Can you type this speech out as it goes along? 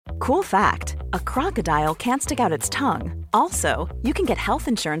Cool fact, a crocodile can't stick out its tongue. Also, you can get health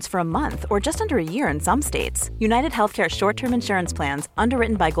insurance for a month or just under a year in some states. United Healthcare short-term insurance plans,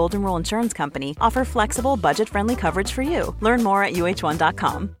 underwritten by Golden Rule Insurance Company, offer flexible, budget-friendly coverage for you. Learn more at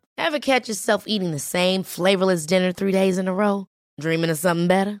uh1.com. Ever catch yourself eating the same flavorless dinner 3 days in a row? Dreaming of something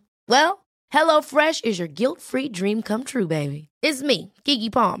better? Well, HelloFresh is your guilt-free dream come true, baby. It's me,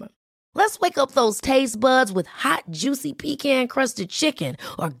 Keke Palmer. Let's wake up those taste buds with hot, juicy pecan-crusted chicken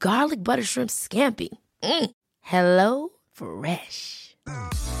or garlic butter shrimp scampi. Hello Fresh.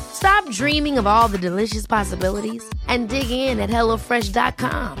 Stop dreaming of all the delicious possibilities and dig in at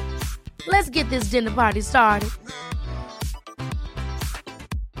HelloFresh.com. Let's get this dinner party started.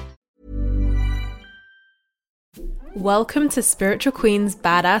 Welcome to Spiritual Queen's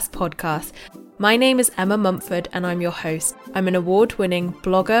Badass Podcast. My name is Emma Mumford and I'm your host. I'm an award-winning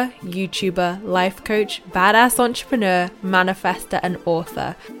blogger, YouTuber, life coach, badass entrepreneur, manifester, and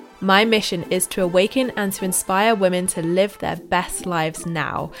author. My mission is to awaken and to inspire women to live their best lives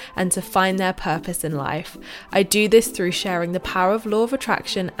now and to find their purpose in life. I do this through sharing the power of law of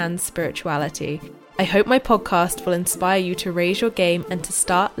attraction and spirituality. I hope my podcast will inspire you to raise your game and to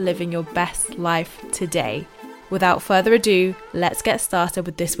start living your best life today. Without further ado, let's get started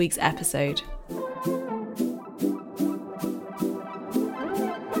with this week's episode.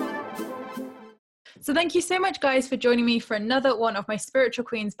 So thank you so much, guys, for joining me for another one of my Spiritual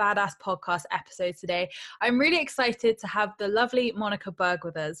Queen's Badass Podcast episodes today. I'm really excited to have the lovely Monica Berg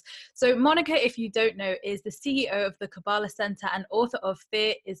with us. So Monica, if you don't know, is the CEO of the Kabbalah Center and author of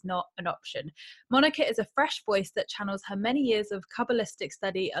Fear is Not an Option. Monica is a fresh voice that channels her many years of Kabbalistic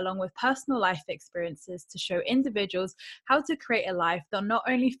study along with personal life experiences to show individuals how to create a life that not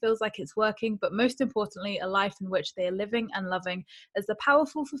only feels like it's working, but most importantly, a life in which they are living and loving as the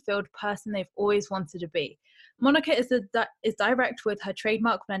powerful, fulfilled person they've always wanted to be. Monica is direct with her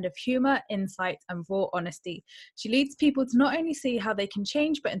trademark blend of humor, insight, and raw honesty. She leads people to not only see how they can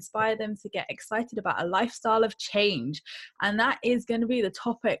change, but inspire them to get excited about a lifestyle of change. And that is going to be the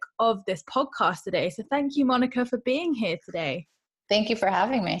topic of this podcast today. So thank you, Monica, for being here today. Thank you for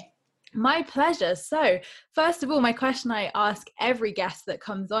having me. My pleasure. So first of all, my question I ask every guest that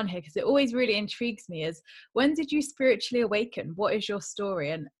comes on here, because it always really intrigues me, is when did you spiritually awaken? What is your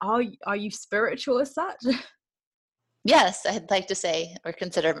story? And are you spiritual as such? Yes, I'd like to say or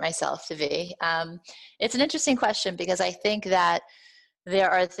consider myself to be. It's an interesting question because I think that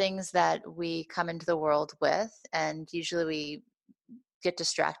there are things that we come into the world with, and usually we get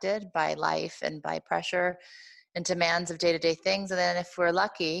distracted by life and by pressure and demands of day-to-day things. And then if we're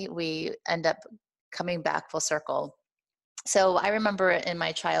lucky, we end up coming back full circle. So I remember in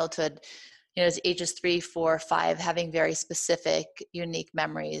my childhood, as ages 3, 4, 5, having very specific, unique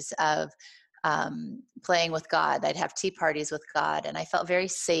memories of playing with God. I'd have tea parties with God, and I felt very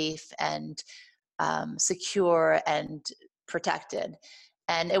safe and secure and protected.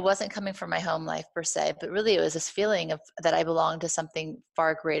 And it wasn't coming from my home life per se, but really it was this feeling of that I belonged to something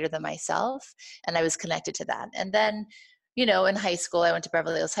far greater than myself, and I was connected to that. And then, in high school, I went to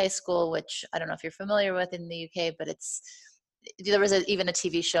Beverly Hills High School, which I don't know if you're familiar with in the UK, but there was even a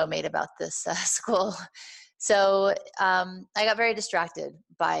TV show made about this school. So I got very distracted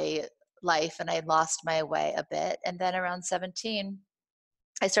by life, and I lost my way a bit. And then around 17,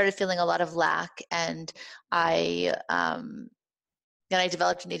 I started feeling a lot of lack, and I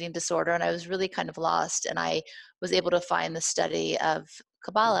developed an eating disorder, and I was really kind of lost. And I was able to find the study of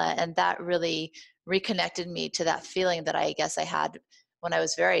Kabbalah, and that really reconnected me to that feeling that I guess I had when I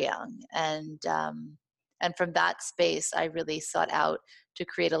was very young. And from that space, I really sought out to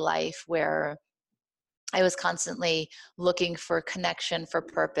create a life where I was constantly looking for connection, for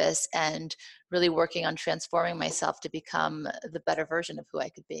purpose, and really working on transforming myself to become the better version of who I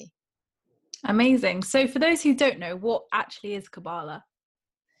could be. Amazing. So for those who don't know, what actually is Kabbalah?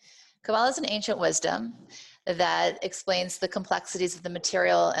 Kabbalah is an ancient wisdom that explains the complexities of the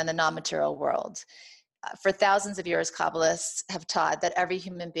material and the non-material world. For thousands of years, Kabbalists have taught that every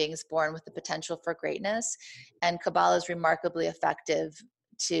human being is born with the potential for greatness, and Kabbalah is remarkably effective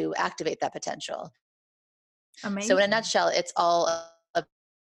to activate that potential. Amazing. So in a nutshell, it's all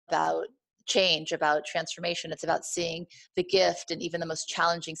about change, about transformation. It's about seeing the gift in even the most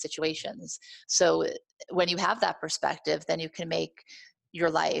challenging situations. So when you have that perspective, then you can make your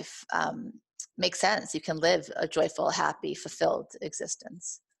life make sense. You can live a joyful, happy, fulfilled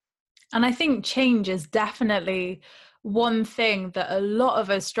existence. And I think change is definitely one thing that a lot of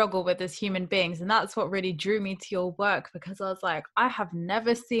us struggle with as human beings. And that's what really drew me to your work, because I was like, I have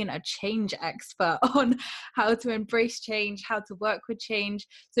never seen a change expert on how to embrace change, how to work with change.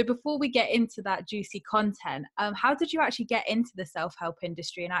 So before we get into that juicy content, how did you actually get into the self-help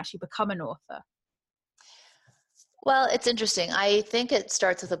industry and actually become an author? Well, it's interesting. I think it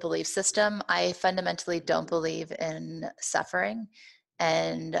starts with a belief system. I fundamentally don't believe in suffering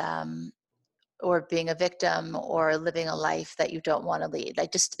and or being a victim or living a life that you don't want to lead.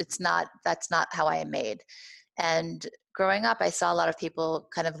 That's not how I am made. And growing up, I saw a lot of people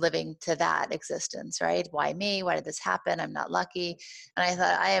kind of living to that existence, right? Why me? Why did this happen? I'm not lucky. And I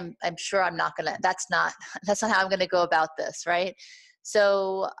thought, I'm sure I'm not gonna, that's not how I'm gonna go about this, right?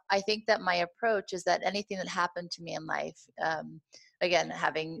 So I think that my approach is that anything that happened to me in life, again,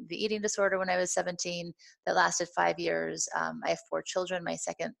 having the eating disorder when I was 17, that lasted 5 years. I have 4 children. My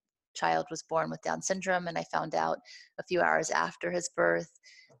second child was born with Down syndrome, and I found out a few hours after his birth.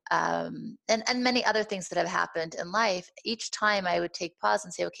 And many other things that have happened in life. Each time I would take pause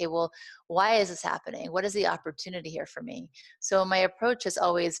and say, okay, well, why is this happening? What is the opportunity here for me? So my approach has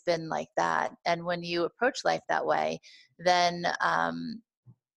always been like that. And when you approach life that way, then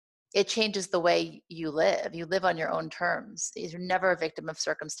it changes the way you live. You live on your own terms. You're never a victim of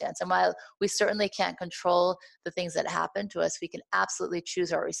circumstance. And while we certainly can't control the things that happen to us, we can absolutely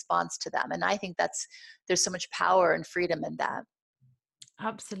choose our response to them. And I think there's so much power and freedom in that.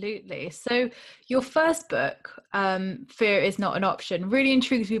 Absolutely. So your first book, Fear is Not an Option, really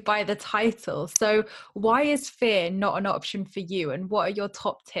intrigues me by the title. So why is fear not an option for you? And what are your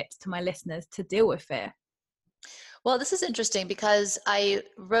top tips to my listeners to deal with fear? Well, this is interesting because I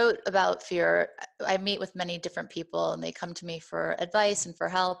wrote about fear. I meet with many different people and they come to me for advice and for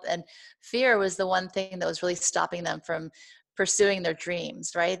help. And fear was the one thing that was really stopping them from pursuing their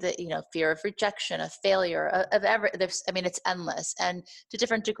dreams, right? That, fear of rejection, of failure, it's endless. And to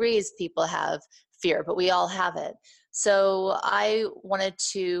different degrees, people have fear, but we all have it. So I wanted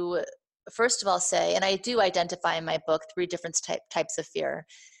to, first of all, say, and I do identify in my book 3 different types of fear.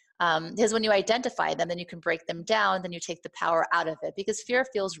 Because when you identify them, then you can break them down, then you take the power out of it, because fear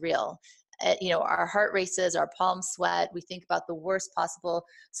feels real. Our heart races, our palms sweat, we think about the worst possible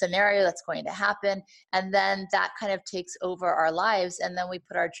scenario that's going to happen, and then that kind of takes over our lives, and then we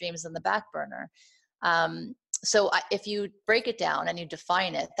put our dreams on the back burner. If you break it down and you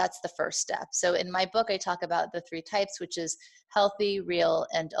define it, that's the first step. So in my book, I talk about the 3 types, which is healthy, real,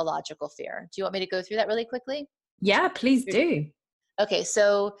 and illogical fear. Do you want me to go through that really quickly? Yeah, please do. Okay,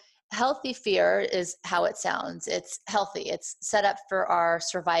 so healthy fear is how it sounds. It's healthy. It's set up for our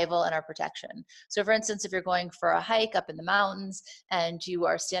survival and our protection. So for instance, if you're going for a hike up in the mountains and you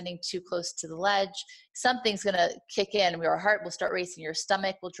are standing too close to the ledge, something's going to kick in. Your heart will start racing, your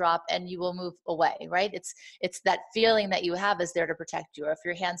stomach will drop, and you will move away, right? It's that feeling that you have is there to protect you. Or if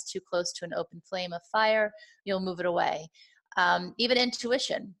your hand's too close to an open flame of fire, you'll move it away. Even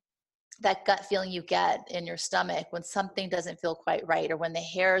intuition. That gut feeling you get in your stomach when something doesn't feel quite right, or when the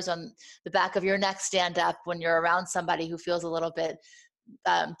hairs on the back of your neck stand up when you're around somebody who feels a little bit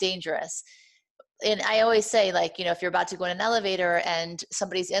dangerous. And I always say, if you're about to go in an elevator and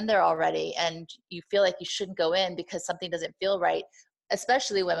somebody's in there already and you feel like you shouldn't go in because something doesn't feel right,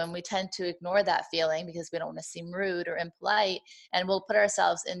 especially women, we tend to ignore that feeling because we don't want to seem rude or impolite, and we'll put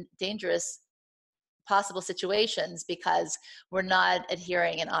ourselves in dangerous possible situations because we're not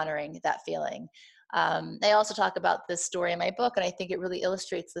adhering and honoring that feeling. I also talk about this story in my book, and I think it really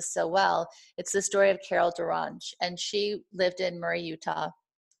illustrates this so well. It's the story of Carol Durange, and she lived in Murray, Utah,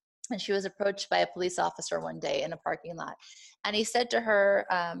 and she was approached by a police officer one day in a parking lot. And he said to her,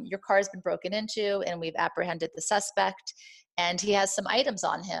 your car's been broken into and we've apprehended the suspect, and he has some items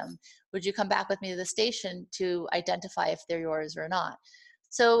on him. Would you come back with me to the station to identify if they're yours or not?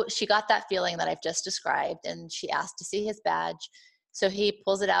 So she got that feeling that I've just described, and she asked to see his badge. So he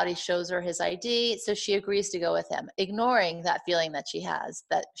pulls it out, he shows her his ID, so she agrees to go with him, ignoring that feeling that she has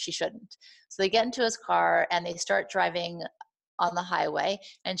that she shouldn't. So they get into his car and they start driving on the highway,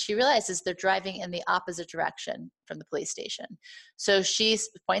 and she realizes they're driving in the opposite direction from the police station. So she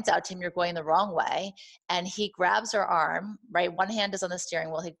points out to him, you're going the wrong way, and he grabs her arm, right? One hand is on the steering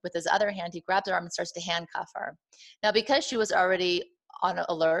wheel. With his other hand, he grabs her arm and starts to handcuff her. Now, because she was already on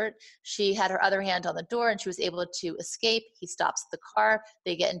alert, she had her other hand on the door and she was able to escape. He stops the car,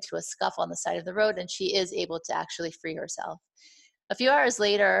 they get into a scuffle on the side of the road, and she is able to actually free herself. A few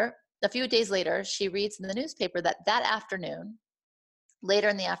days later, she reads in the newspaper that afternoon, later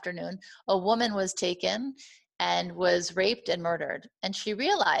in the afternoon, a woman was taken and was raped and murdered. And she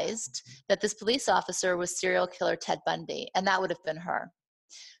realized that this police officer was serial killer Ted Bundy, and that would have been her.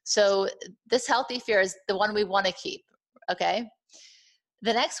 So this healthy fear is the one we want to keep, Okay.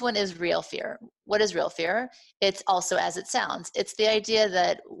 The next one is real fear. What is real fear? It's also as it sounds. It's the idea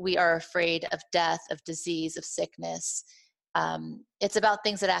that we are afraid of death, of disease, of sickness. It's about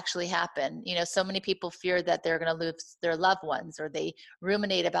things that actually happen. So many people fear that they're going to lose their loved ones, or they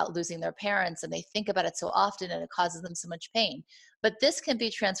ruminate about losing their parents, and they think about it so often and it causes them so much pain. But this can be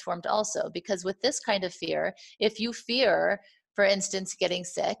transformed also, because with this kind of fear, if you fear, for instance, getting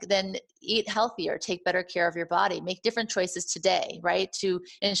sick, then eat healthier, take better care of your body, make different choices today, right, to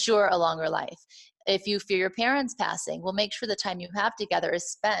ensure a longer life. If you fear your parents passing, well, make sure the time you have together is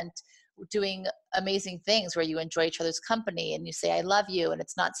spent doing amazing things where you enjoy each other's company and you say, I love you, and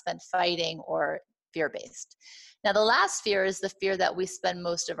it's not spent fighting or fear-based. Now, the last fear is the fear that we spend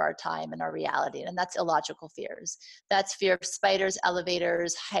most of our time in our reality, and that's illogical fears. That's fear of spiders,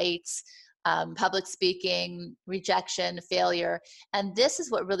 elevators, heights, public speaking, rejection, failure. And this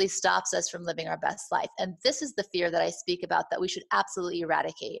is what really stops us from living our best life. And this is the fear that I speak about that we should absolutely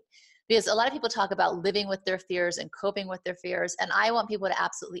eradicate. Because a lot of people talk about living with their fears and coping with their fears. And I want people to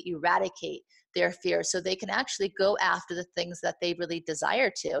absolutely eradicate their fears so they can actually go after the things that they really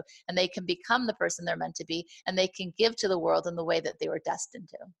desire to, and they can become the person they're meant to be, and they can give to the world in the way that they were destined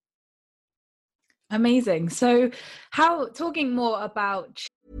to. Amazing. So talking more about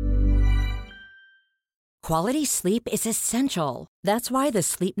Quality sleep is essential. That's why the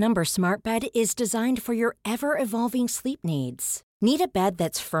Sleep Number Smart Bed is designed for your ever-evolving sleep needs. Need a bed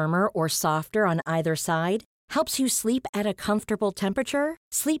that's firmer or softer on either side? Helps you sleep at a comfortable temperature?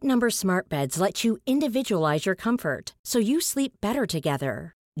 Sleep Number Smart Beds let you individualize your comfort, so you sleep better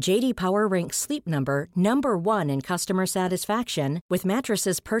together. J.D. Power ranks Sleep Number number 1 in customer satisfaction with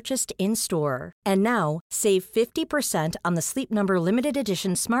mattresses purchased in-store. And now, save 50% on the Sleep Number Limited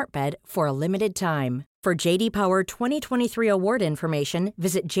Edition Smart Bed for a limited time. For J.D. Power 2023 award information,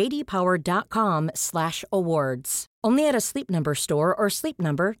 visit jdpower.com/awards. Only at a Sleep Number store or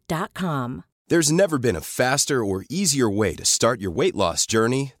sleepnumber.com. There's never been a faster or easier way to start your weight loss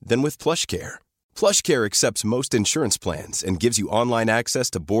journey than with PlushCare. PlushCare accepts most insurance plans and gives you online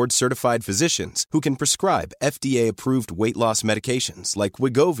access to board-certified physicians who can prescribe FDA-approved weight loss medications like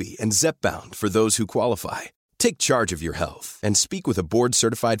Wegovy and Zepbound for those who qualify. Take charge of your health and speak with a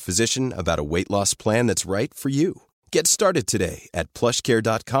board-certified physician about a weight loss plan that's right for you. Get started today at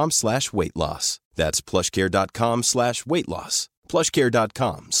plushcare.com/weightloss. That's plushcare.com/weightloss.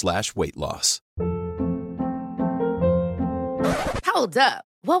 plushcare.com/weightloss. Hold up.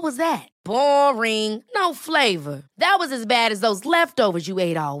 What was that? Boring. No flavor. That was as bad as those leftovers you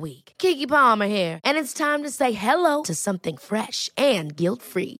ate all week. Keke Palmer here, and it's time to say hello to something fresh and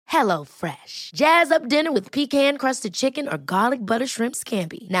guilt-free. Hello Fresh. Jazz up dinner with pecan-crusted chicken or garlic butter shrimp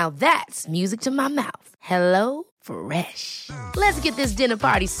scampi. Now that's music to my mouth. Hello Fresh. Let's get this dinner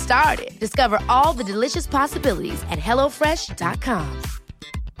party started. Discover all the delicious possibilities at hellofresh.com.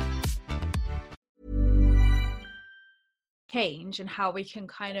 change and how we can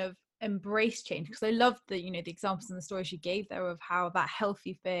kind of embrace change, because I love the the examples and the stories you gave there of how that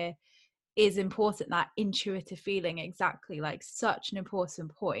healthy fear is important, that intuitive feeling, exactly, like such an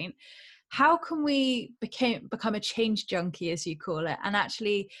important point. How can we become a change junkie, as you call it, and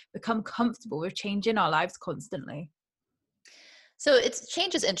actually become comfortable with change in our lives constantly? So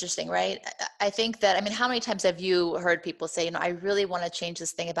change is interesting, right? I think that, how many times have you heard people say, I really want to change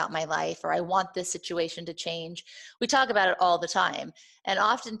this thing about my life, or I want this situation to change? We talk about it all the time. And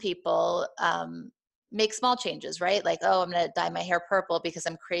often people make small changes, right? Like, oh, I'm going to dye my hair purple because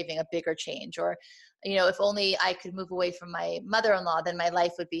I'm craving a bigger change. Or, if only I could move away from my mother-in-law, then my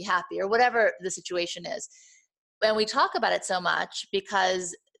life would be happy, or whatever the situation is. And we talk about it so much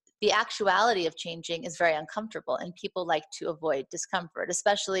because the actuality of changing is very uncomfortable, and people like to avoid discomfort,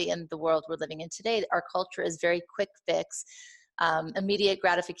 especially in the world we're living in today. Our culture is very quick fix, immediate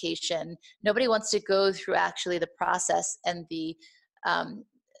gratification. Nobody wants to go through actually the process and the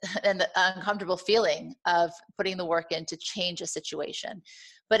uncomfortable feeling of putting the work in to change a situation.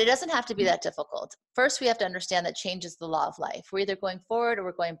 But it doesn't have to be that difficult. First, we have to understand that change is the law of life. We're either going forward or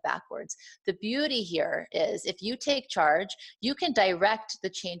we're going backwards. The beauty here is if you take charge, you can direct the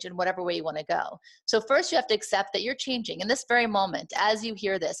change in whatever way you want to go. So first, you have to accept that you're changing. In this very moment, as you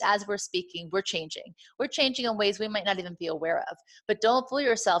hear this, as we're speaking, we're changing. We're changing in ways we might not even be aware of. But don't fool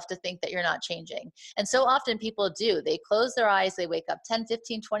yourself to think that you're not changing. And so often people do. They close their eyes, they wake up 10,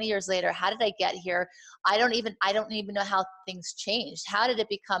 15, 20 years later. How did I get here? I don't even know how things changed. How did it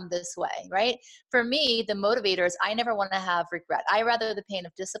become this way, right? For me, the motivator is I never want to have regret. I rather the pain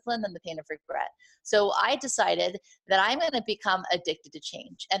of discipline than the pain of regret. So I decided that I'm going to become addicted to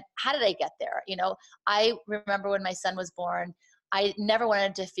change. And how did I get there? I remember when my son was born, I never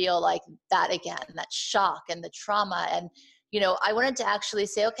wanted to feel like that again, that shock and the trauma. And, I wanted to actually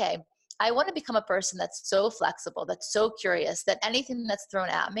say, okay, I want to become a person that's so flexible, that's so curious, that anything that's thrown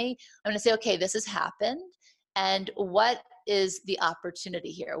at me, I'm going to say, okay, this has happened. And what is the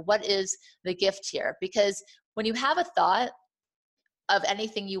opportunity here? What is the gift here? Because when you have a thought of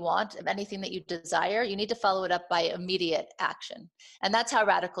anything you want, of anything that you desire, you need to follow it up by immediate action. And that's how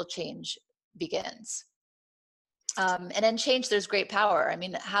radical change begins. And in change, there's great power. I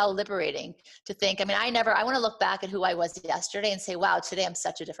mean, how liberating to think. I mean, I want to look back at who I was yesterday and say, wow, today I'm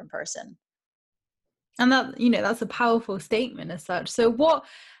such a different person. And that, that's a powerful statement as such. So what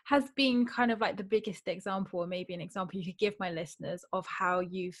has been kind of like the biggest example, or maybe an example you could give my listeners of how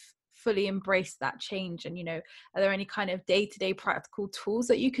you've fully embraced that change? And, are there any kind of day-to-day practical tools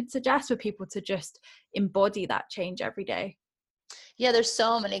that you could suggest for people to just embody that change every day? Yeah, there's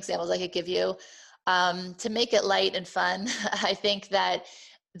so many examples I could give you. To make it light and fun, I think that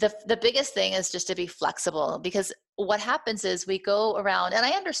the biggest thing is just to be flexible, because what happens is we go around, and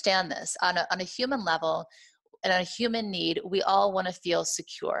I understand this on a human level and on a human need, we all want to feel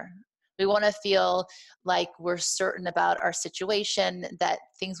secure. We want to feel like we're certain about our situation, that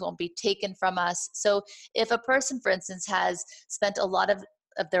things won't be taken from us. So if a person, for instance, has spent a lot of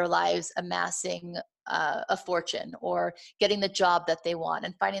their lives amassing a fortune, or getting the job that they want,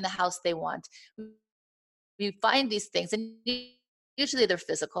 and finding the house they want, you find these things, and usually they're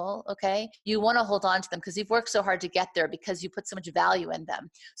physical, okay? You want to hold on to them because you've worked so hard to get there, because you put so much value in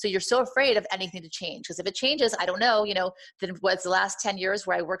them. So you're so afraid of anything to change, because if it changes, I don't know, then was the last 10 years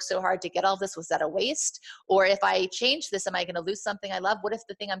where I worked so hard to get all this, was that a waste? Or if I change this, am I going to lose something I love? What if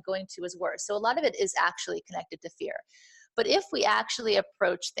the thing I'm going to is worse? So a lot of it is actually connected to fear. But if we actually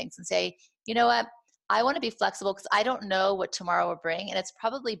approach things and say, you know what, I want to be flexible because I don't know what tomorrow will bring, and it's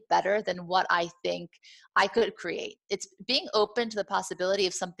probably better than what I think I could create. It's being open to the possibility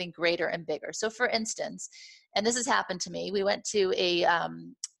of something greater and bigger. So for instance, and this has happened to me, we went to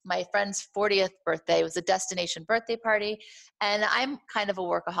my friend's 40th birthday. It was a destination birthday party, and I'm kind of a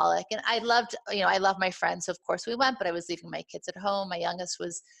workaholic, and I love my friends. So of course we went, but I was leaving my kids at home. My youngest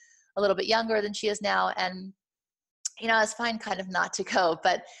was a little bit younger than she is now, and I was fine kind of not to go,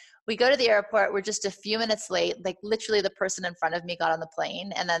 but we go to the airport. We're just a few minutes late. Like literally the person in front of me got on the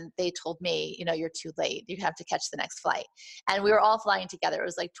plane, and then they told me, you're too late. You have to catch the next flight. And we were all flying together. It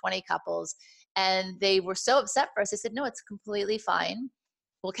was like 20 couples, and they were so upset for us. They said, no, it's completely fine.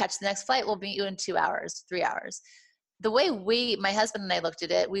 We'll catch the next flight. We'll meet you in 2 hours, 3 hours. The way my husband and I looked at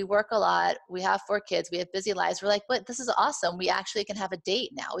it, we work a lot. We have 4 kids. We have busy lives. We're like, but this is awesome. We actually can have a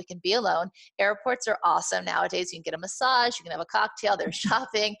date now. We can be alone. Airports are awesome nowadays. You can get a massage. You can have a cocktail. There's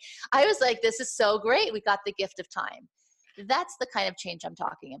shopping. I was like, this is so great. We got the gift of time. That's the kind of change I'm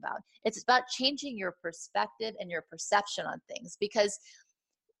talking about. It's about changing your perspective and your perception on things, because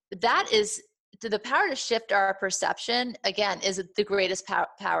that is the power to shift our perception, again, is the greatest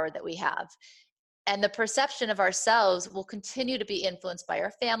power that we have. And the perception of ourselves will continue to be influenced by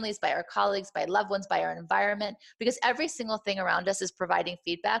our families, by our colleagues, by loved ones, by our environment, because every single thing around us is providing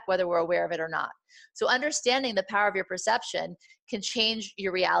feedback, whether we're aware of it or not. So understanding the power of your perception can change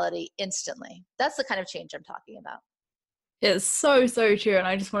your reality instantly. That's the kind of change I'm talking about. It's so, so true. And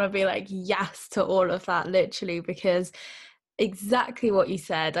I just want to be like, yes to all of that, literally, because exactly what you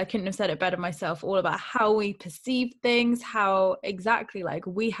said, I couldn't have said it better myself, all about how we perceive things, how exactly like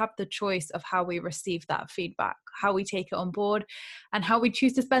we have the choice of how we receive that feedback, how we take it on board, and how we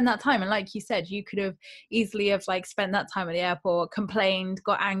choose to spend that time. And like you said, you could have easily have like spent that time at the airport, complained,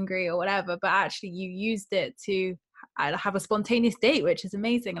 got angry or whatever, but actually you used it to have a spontaneous date, which is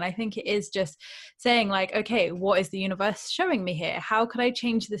amazing. And I think it is just saying like, okay, what is the universe showing me here? How could I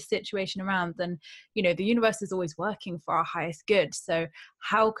change this situation around? And the universe is always working for our highest good. So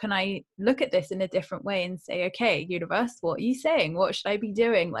how can I look at this in a different way and say, okay, universe, what are you saying? What should I be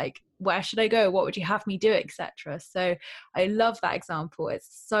doing? Like, where should I go? What would you have me do, etc.? So I love that example.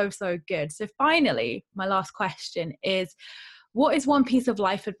 It's so, so good. So finally, my last question is, what is one piece of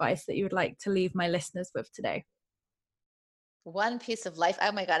life advice that you would like to leave my listeners with today? One piece of life.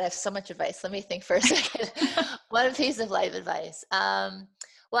 Oh my God, I have so much advice. Let me think for a second. One piece of life advice. Well,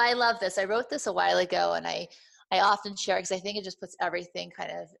 I love this. I wrote this a while ago, and I often share because I think it just puts everything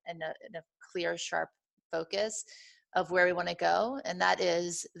kind of in a clear, sharp focus of where we want to go. And that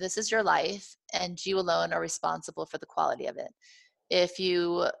is, this is your life, and you alone are responsible for the quality of it. If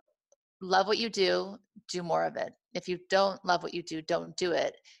you love what you do more of it. If you don't love what you do, don't do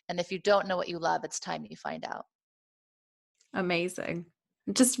it. And if you don't know what you love, it's time you find out. Amazing.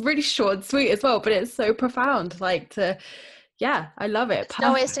 Just really short and sweet as well, but it's so profound. I love it.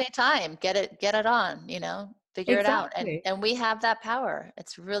 No waste any time. Get it on, Figure it out. Exactly. And we have that power.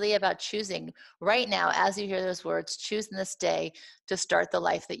 It's really about choosing right now, as you hear those words, choosing this day to start the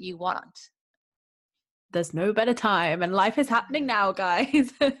life that you want. There's no better time, and life is happening now,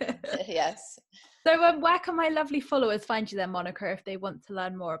 guys. Yes. So where can my lovely followers find you then, Monica, if they want to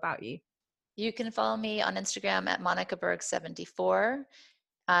learn more about you? You can follow me on Instagram at MonicaBerg74.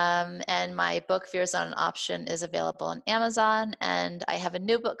 And my book, Fears Not an Option, is available on Amazon. And I have a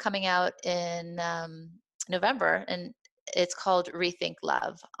new book coming out in November, and it's called Rethink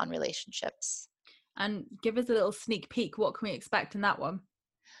Love on Relationships. And give us a little sneak peek. What can we expect in that one?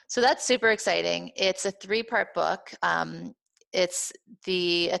 So that's super exciting. It's a 3-part book. It's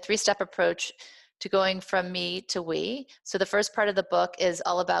a 3-step approach to going from me to we. So the first part of the book is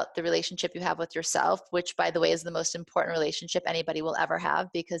all about the relationship you have with yourself, which, by the way, is the most important relationship anybody will ever have,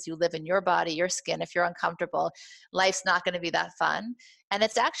 because you live in your body, your skin. If you're uncomfortable, life's not going to be that fun. And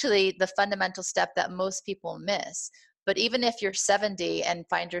it's actually the fundamental step that most people miss. But even if you're 70 and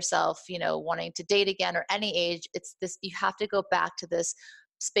find yourself, wanting to date again, or any age, it's this, you have to go back to this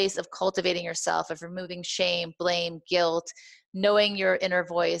space of cultivating yourself, of removing shame, blame, guilt, knowing your inner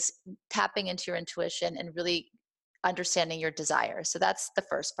voice, tapping into your intuition, and really understanding your desires. So that's the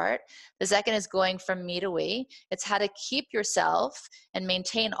first part. The second is going from me to we. It's how to keep yourself and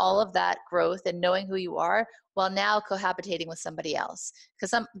maintain all of that growth and knowing who you are while now cohabitating with somebody else.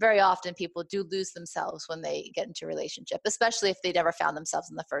 Because very often people do lose themselves when they get into a relationship, especially if they never found themselves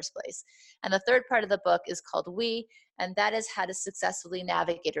in the first place. And the third part of the book is called We, and that is how to successfully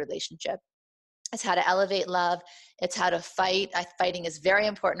navigate a relationship. It's how to elevate love. It's how to fight. Fighting is very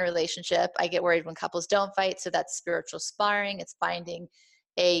important in a relationship. I get worried when couples don't fight. So that's spiritual sparring. It's finding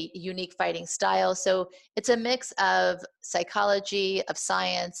a unique fighting style. So it's a mix of psychology, of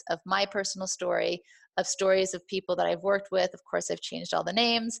science, of my personal story, of stories of people that I've worked with. Of course, I've changed all the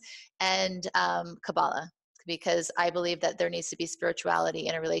names, and Kabbalah, because I believe that there needs to be spirituality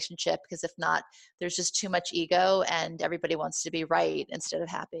in a relationship, because if not, there's just too much ego and everybody wants to be right instead of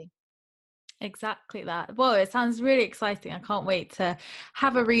happy. Exactly that. Well, it sounds really exciting. I can't wait to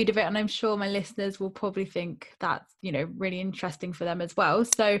have a read of it, and I'm sure my listeners will probably think that's really interesting for them as well.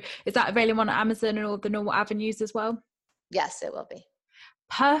 So is that available on Amazon and all the normal avenues as well? Yes, it will be.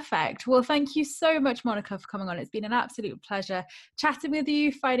 Perfect. Well, thank you so much, Monica, for coming on. It's been an absolute pleasure chatting with you,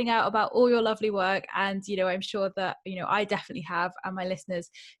 finding out about all your lovely work. And, I'm sure that, I definitely have, and my listeners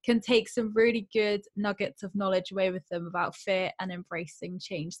can take some really good nuggets of knowledge away with them about fear and embracing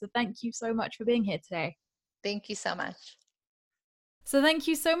change. So thank you so much for being here today. Thank you so much. So thank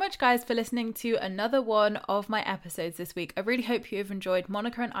you so much, guys, for listening to another one of my episodes this week. I really hope you have enjoyed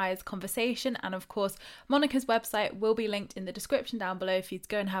Monica and I's conversation. And of course, Monica's website will be linked in the description down below for you to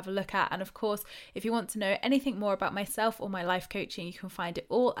go and have a look at. And of course, if you want to know anything more about myself or my life coaching, you can find it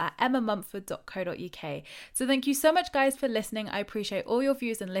all at emmamumford.co.uk. So thank you so much, guys, for listening. I appreciate all your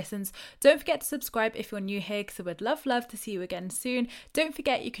views and listens. Don't forget to subscribe if you're new here, because I would love to see you again soon. Don't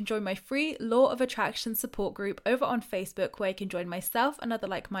forget you can join my free Law of Attraction support group over on Facebook, where you can join myself and other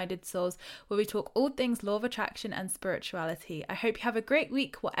like-minded souls, where we talk all things law of attraction and spirituality. I hope you have a great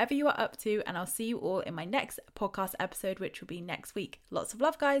week, whatever you are up to, and I'll see you all in my next podcast episode, which will be next week. Lots of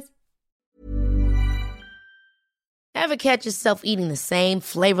love, guys. Ever catch yourself eating the same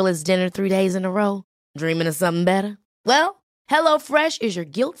flavorless dinner 3 days in a row? Dreaming of something better? Well, HelloFresh is your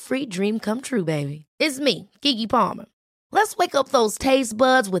guilt-free dream come true, baby. It's me, Keke Palmer. Let's wake up those taste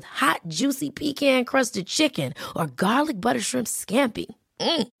buds with hot, juicy pecan-crusted chicken or garlic butter shrimp scampi.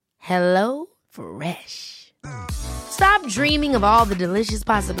 Hello Fresh. Stop dreaming of all the delicious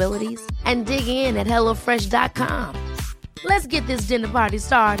possibilities and dig in at HelloFresh.com. Let's get this dinner party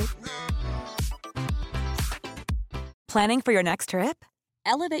started. Planning for your next trip?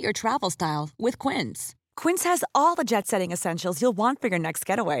 Elevate your travel style with Quince. Quince has all the jet-setting essentials you'll want for your next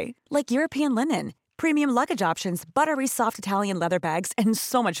getaway, like European linen, premium luggage options, buttery soft Italian leather bags, and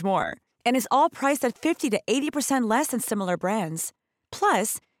so much more. And is all priced at 50 to 80% less than similar brands.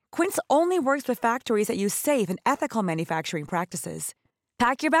 Plus, Quince only works with factories that use safe and ethical manufacturing practices.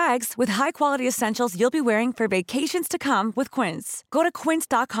 Pack your bags with high-quality essentials you'll be wearing for vacations to come with Quince. Go to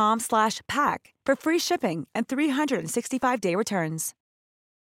quince.com/pack for free shipping and 365-day returns.